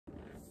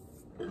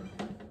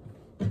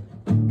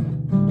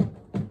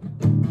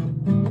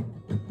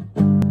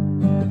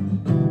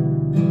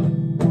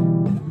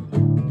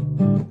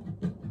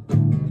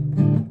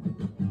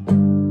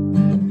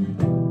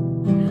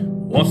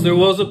Once there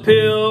was a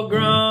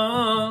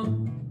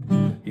pilgrim,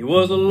 he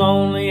was as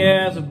lonely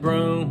as a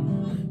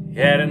broom. He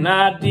had an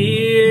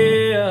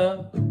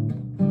idea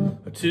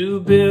to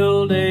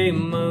build a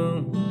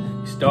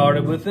moon. He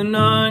started with an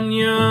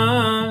onion,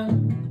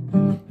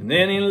 and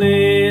then he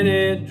let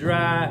it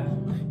dry.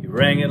 He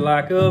rang it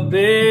like a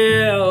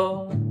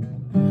bell,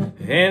 and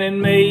it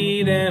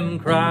made him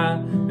cry.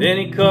 Then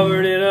he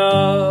covered it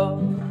up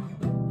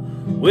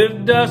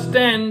with dust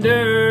and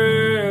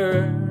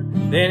dirt.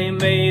 Then he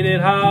made it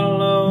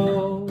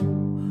hollow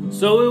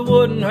so it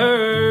wouldn't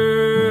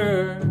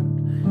hurt.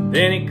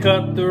 Then he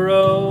cut the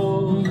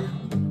rope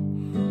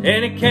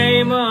and it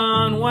came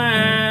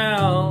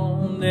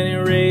unwound. Then he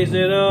raised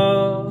it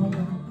up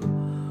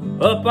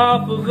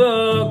off of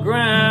the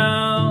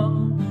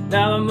ground.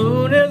 Now the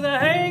moon is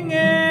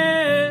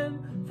hanging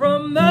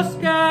from the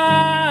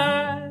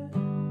sky,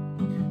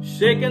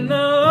 shaking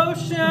the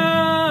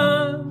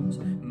oceans,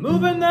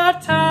 moving the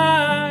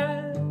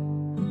tide.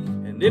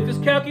 And if his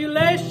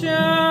calculation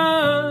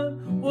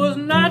was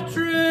not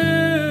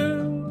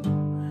true,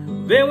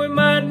 then we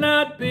might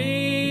not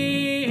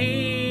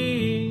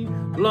be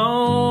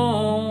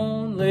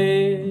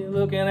lonely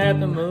looking at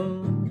the moon.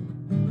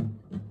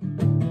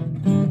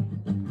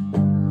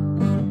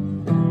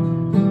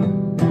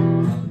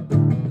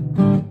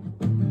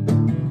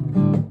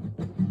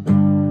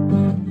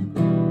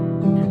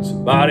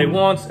 Somebody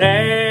once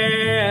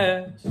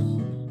asked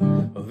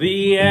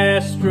the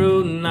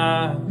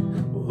astronaut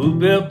who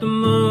built the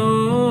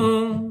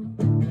moon,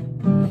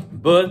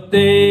 but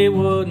they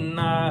would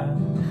not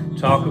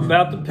talk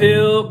about the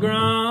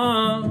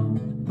pilgrim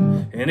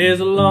and his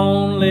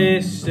lonely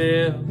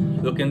self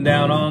looking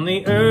down on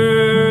the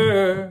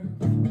earth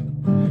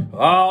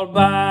all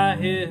by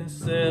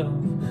himself.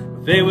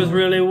 But they was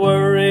really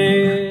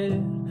worried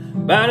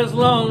about his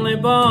lonely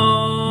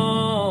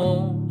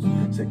bones.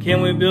 Said,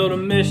 can we build a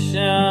mission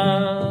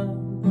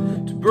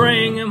to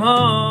bring him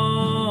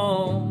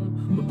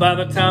home? But by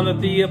the time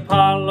that the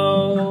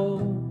Apollo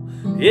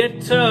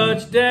it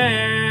touched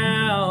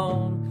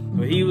down,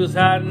 well, he was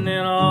hiding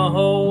in a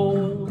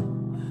hole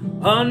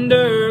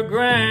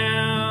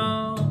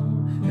underground.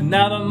 And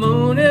now the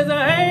moon is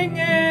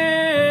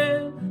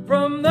hanging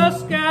from the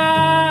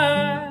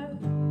sky,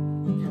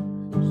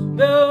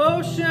 the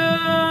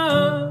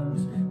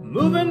oceans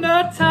moving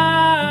the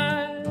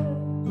tide.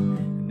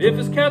 And if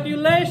his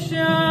calculation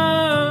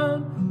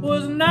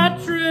was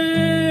not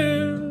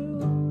true,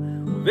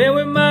 then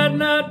we might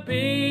not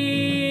be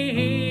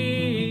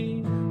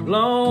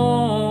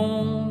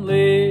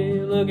lonely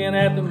looking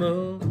at the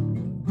moon.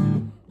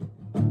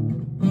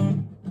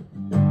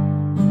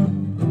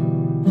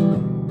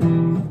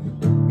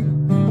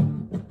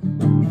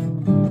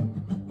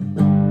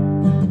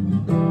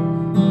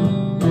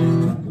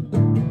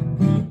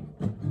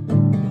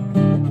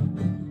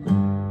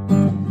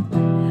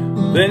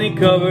 Then he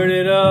covered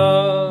it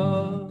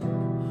up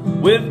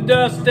with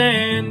dust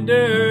and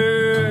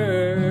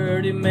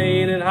dirt. He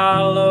made it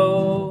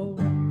hollow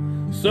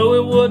so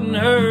it wouldn't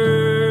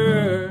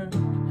hurt.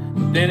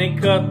 Then he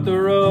cut the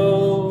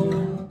rope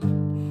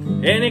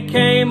and it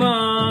came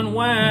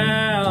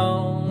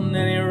unwound.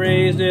 Then he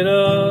raised it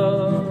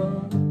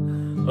up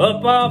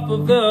off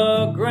of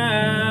the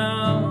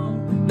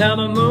ground. Now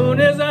the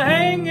moon is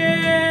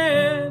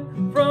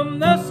hanging from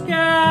the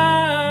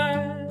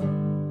sky,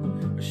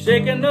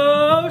 shaking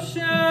the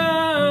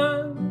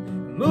ocean,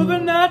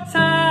 moving the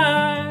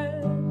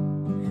tide.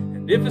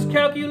 And if his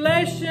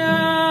calculation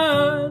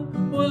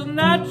was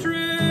not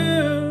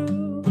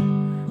true,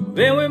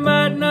 then we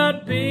might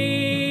not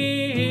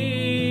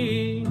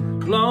be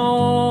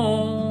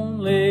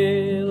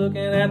lonely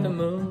looking at the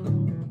moon.